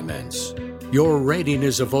review comments. Your rating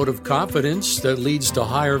is a vote of confidence that leads to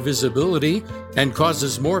higher visibility and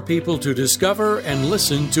causes more people to discover and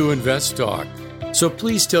listen to InvestTalk. So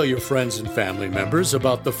please tell your friends and family members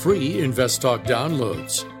about the free InvestTalk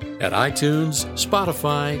downloads at iTunes,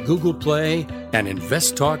 Spotify, Google Play, and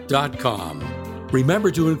investtalk.com.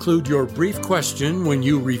 Remember to include your brief question when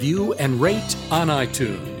you review and rate on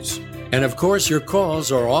iTunes. And of course, your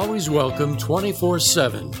calls are always welcome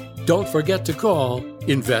 24/7. Don't forget to call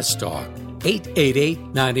InvestTalk.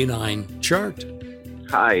 888-99-CHART.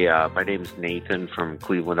 Hi, my name is Nathan from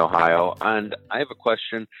Cleveland, Ohio, and I have a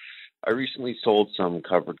question. I recently sold some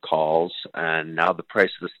covered calls, and now the price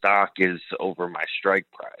of the stock is over my strike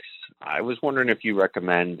price. I was wondering if you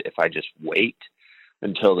recommend if I just wait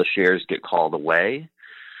until the shares get called away,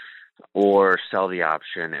 or sell the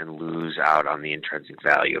option and lose out on the intrinsic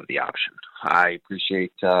value of the option. I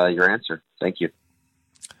appreciate your answer. Thank you.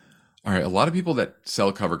 All right, a lot of people that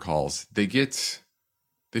sell cover calls, they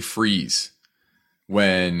freeze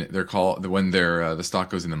when the stock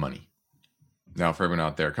goes in the money. Now, for everyone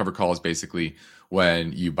out there, cover call is basically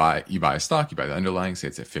when you buy a stock, you buy the underlying, say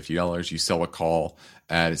it's at $50, you sell a call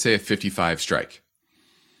at, say, a 55 strike.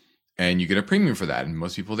 And you get a premium for that. And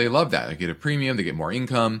most people, they love that. They get a premium, they get more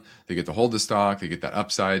income, they get to hold the stock, they get that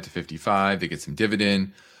upside to 55, they get some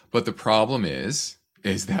dividend. But the problem is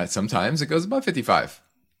that sometimes it goes above 55.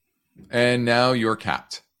 And now you're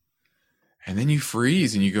capped. And then you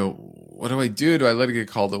freeze and you go, what do I do? Do I let it get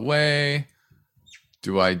called away?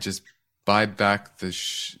 Do I just buy back the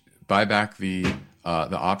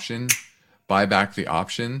option? Buy back the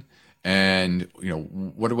option? And,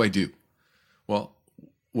 what do I do? Well,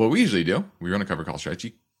 what we usually do, we run a cover call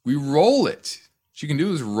strategy, we roll it. What you can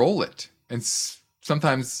do is roll it. And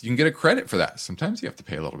sometimes you can get a credit for that. Sometimes you have to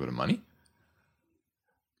pay a little bit of money.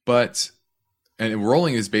 And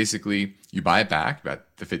rolling is basically you buy it back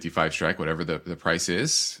at the 55 strike, whatever the price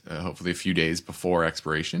is, hopefully a few days before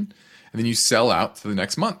expiration. And then you sell out to the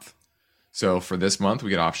next month. So for this month, we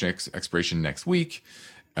get option expiration next week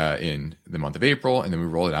in the month of April. And then we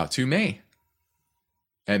roll it out to May.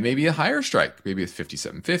 And maybe a higher strike. Maybe it's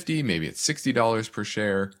 $57.50, maybe it's $60 per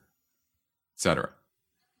share, etc.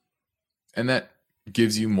 And that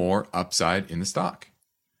gives you more upside in the stock.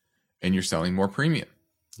 And you're selling more premium.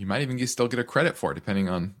 You might even still get a credit for it, depending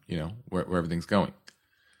on where everything's going.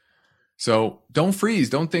 So don't freeze.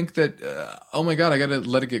 Don't think that, oh my God, I got to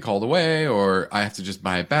let it get called away, or I have to just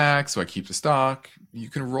buy it back so I keep the stock. You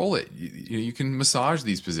can roll it. You can massage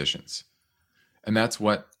these positions. And that's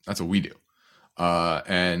what we do.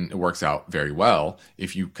 And it works out very well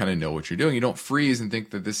if you kind of know what you're doing. You don't freeze and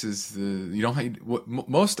think that this is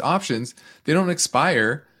most options, they don't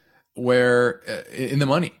expire where in the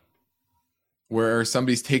money, where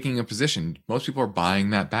somebody's taking a position. Most people are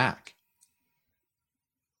buying that back.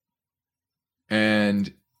 And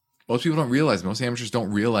And most people don't realize, most amateurs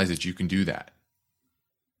don't realize that you can do that.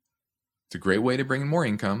 It's a great way to bring in more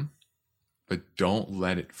income, but don't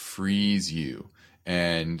let it freeze you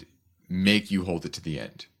and make you hold it to the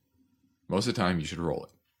end. Most of the time, you should roll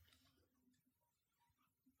it.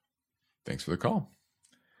 Thanks for the call.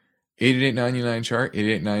 888-99-CHART,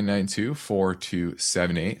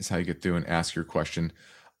 888-992-4278 is how you get through and ask your question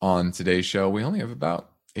on today's show. We only have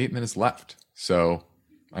about 8 minutes left, so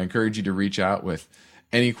I encourage you to reach out with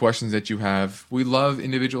any questions that you have. We love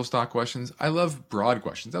individual stock questions. I love broad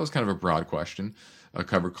questions. That was kind of a broad question, a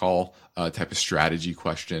cover call type of strategy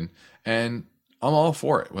question, and I'm all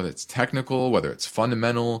for it, whether it's technical, whether it's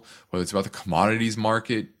fundamental, whether it's about the commodities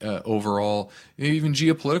market overall, even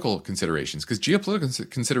geopolitical considerations. Because geopolitical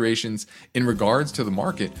considerations in regards to the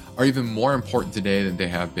market are even more important today than they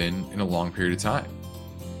have been in a long period of time.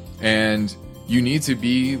 And you need to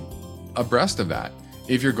be abreast of that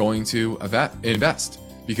if you're going to invest,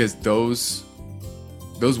 because those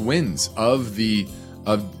wins of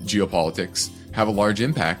geopolitics have a large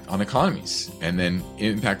impact on economies, and then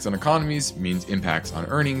impacts on economies means impacts on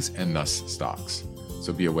earnings and thus stocks.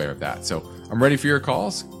 So be aware of that. So I'm ready for your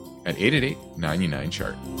calls at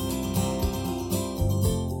 888-99-CHART.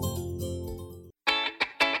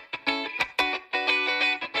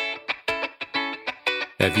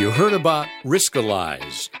 Have you heard about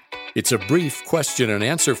Riskalyze? It's a brief question and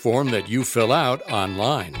answer form that you fill out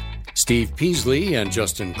online. Steve Peasley and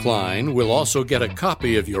Justin Klein will also get a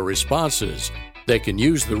copy of your responses. They can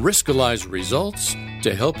use the Riskalyze results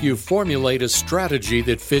to help you formulate a strategy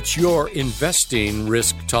that fits your investing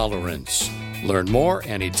risk tolerance. Learn more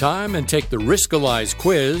anytime and take the Riskalyze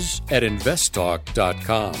quiz at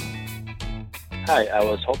investtalk.com. Hi, I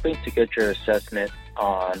was hoping to get your assessment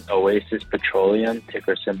on Oasis Petroleum,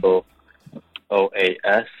 ticker symbol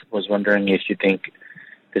OAS. Was wondering if you think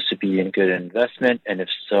this would be a good investment, and if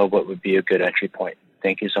so, what would be a good entry point?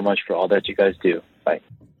 Thank you so much for all that you guys do. Bye.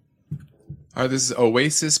 All right, this is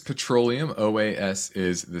Oasis Petroleum. OAS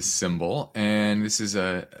is the symbol, and this is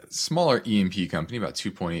a smaller E&P company, about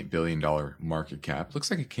 $2.8 billion market cap.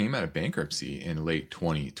 Looks like it came out of bankruptcy in late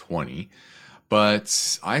 2020,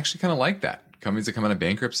 but I actually kind of like that. Companies that come out of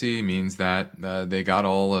bankruptcy means that they got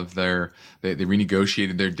all of they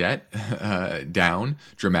renegotiated their debt down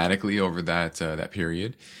dramatically over that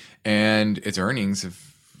period, and its earnings have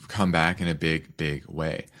come back in a big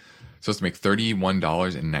way. So it's to make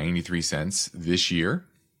 $31.93 this year.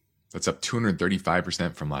 That's up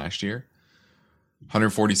 235% from last year.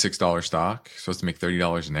 $146 stock, supposed to make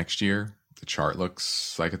 $30 next year. The chart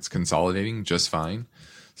looks like it's consolidating just fine.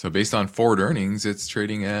 So based on forward earnings, it's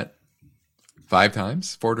trading at 5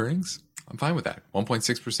 times forward earnings. I'm fine with that.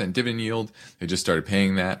 1.6% dividend yield. They just started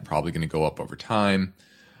paying that. Probably going to go up over time.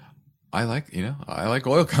 I like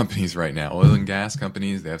oil companies right now. Oil and gas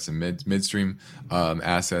companies. They have some midstream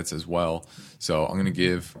assets as well. So I'm going to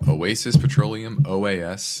give Oasis Petroleum,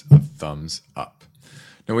 OAS, a thumbs up.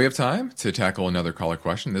 Now we have time to tackle another caller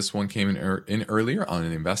question. This one came in earlier on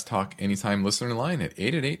an Invest Talk Anytime listener line at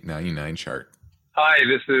 888-99-CHART. Hi,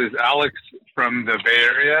 this is Alex from the Bay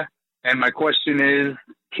Area. And my question is,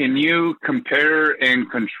 can you compare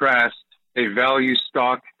and contrast a value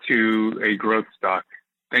stock to a growth stock?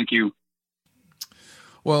 Thank you.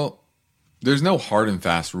 Well, there's no hard and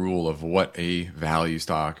fast rule of what a value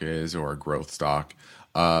stock is or a growth stock.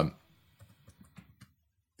 I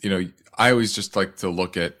always just like to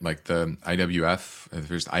look at like the IWF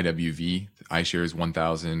versus IWV, iShares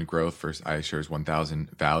 1000 growth versus iShares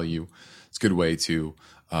 1000 value. It's a good way to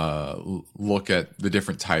look at the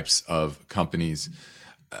different types of companies.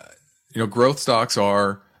 Growth stocks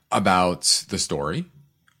are about the story.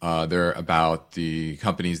 They're about the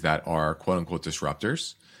companies that are quote unquote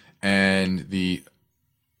disruptors. And the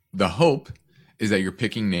hope is that you're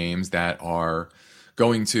picking names that are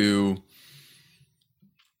going to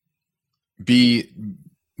be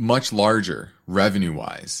much larger revenue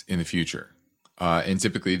wise in the future. And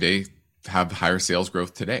typically they have higher sales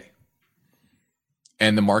growth today.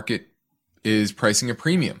 And the market is pricing a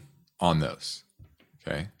premium on those.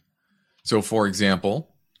 Okay. So for example,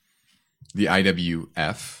 the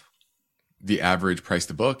IWF, the average price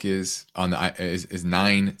to book is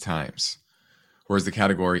 9 times, whereas the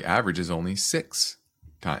category average is only 6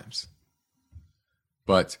 times.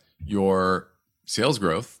 But your sales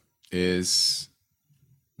growth is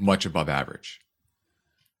much above average.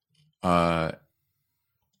 And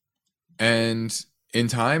in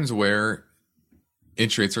times where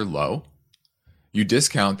interest rates are low, you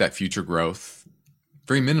discount that future growth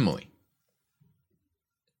very minimally.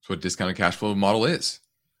 That's what a discounted cash flow model is.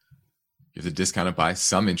 You have to discount it by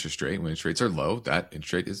some interest rate. When interest rates are low, that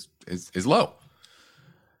interest rate is low.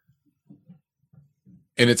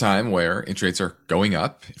 In a time where interest rates are going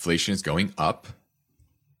up, inflation is going up,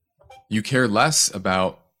 you care less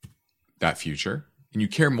about that future and you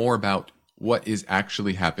care more about what is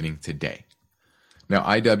actually happening today. Now,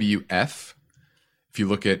 IWF, if you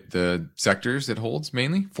look at the sectors it holds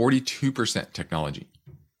mainly, 42% technology,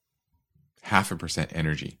 0.5%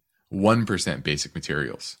 energy, 1% basic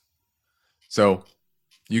materials. So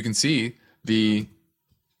you can see the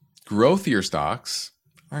growthier stocks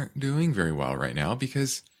aren't doing very well right now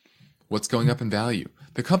because what's going up in value?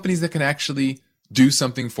 The companies that can actually do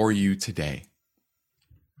something for you today.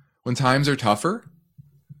 When times are tougher,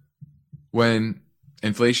 when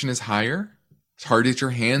inflation is higher, it's hard to get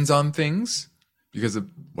your hands on things because of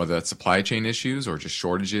whether that's supply chain issues or just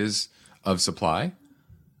shortages of supply.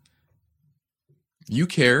 You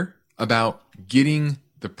care about getting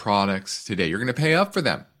the products today. You're going to pay up for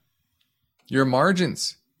them. Your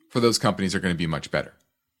margins for those companies are going to be much better.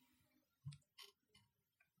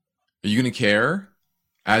 Are you going to care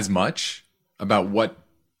as much about what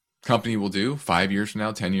company will do 5 years from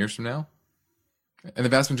now, 10 years from now? And the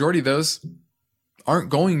vast majority of those aren't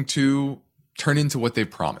going to turn into what they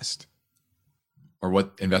promised or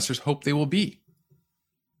what investors hope they will be.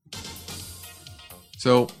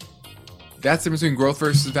 So that's the difference between growth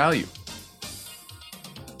versus value.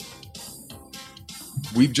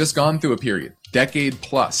 We've just gone through a period, decade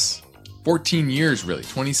plus, 14 years really,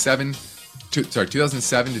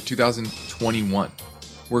 2007 to 2021,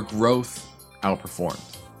 where growth outperformed.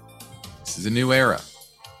 This is a new era.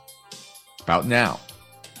 About now,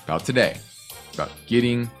 about today, about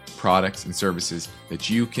getting products and services that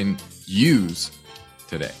you can use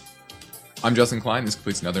today. I'm Justin Klein. This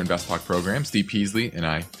completes another Invest Talk program. Steve Peasley and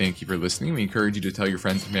I thank you for listening. We encourage you to tell your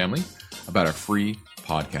friends and family about our free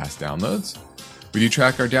podcast downloads. We do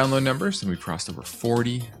track our download numbers, and we've crossed over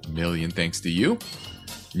 40 million thanks to you.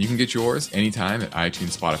 And you can get yours anytime at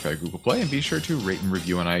iTunes, Spotify, Google Play, and be sure to rate and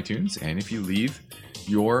review on iTunes. And if you leave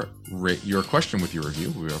your question with your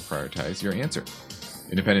review, we will prioritize your answer.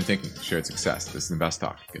 Independent thinking, shared success. This is Invest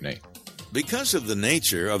Talk. Good night. Because of the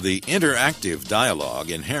nature of the interactive dialogue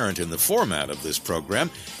inherent in the format of this program,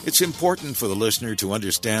 it's important for the listener to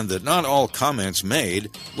understand that not all comments made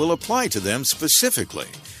will apply to them specifically.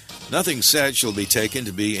 Nothing said shall be taken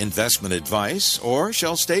to be investment advice, or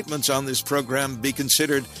shall statements on this program be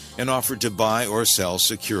considered an offer to buy or sell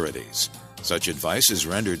securities. Such advice is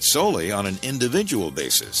rendered solely on an individual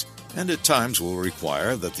basis, and at times will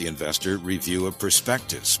require that the investor review a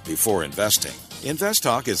prospectus before investing. Invest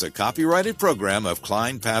Talk is a copyrighted program of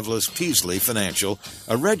Klein Pavlis Peasley Financial,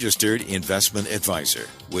 a registered investment advisor,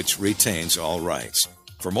 which retains all rights.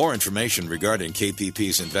 For more information regarding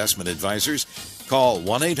KPP's investment advisors, call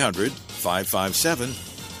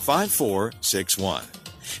 1-800-557-5461.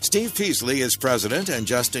 Steve Peasley is President and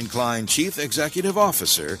Justin Klein Chief Executive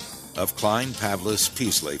Officer of Klein Pavlis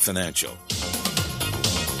Peasley Financial.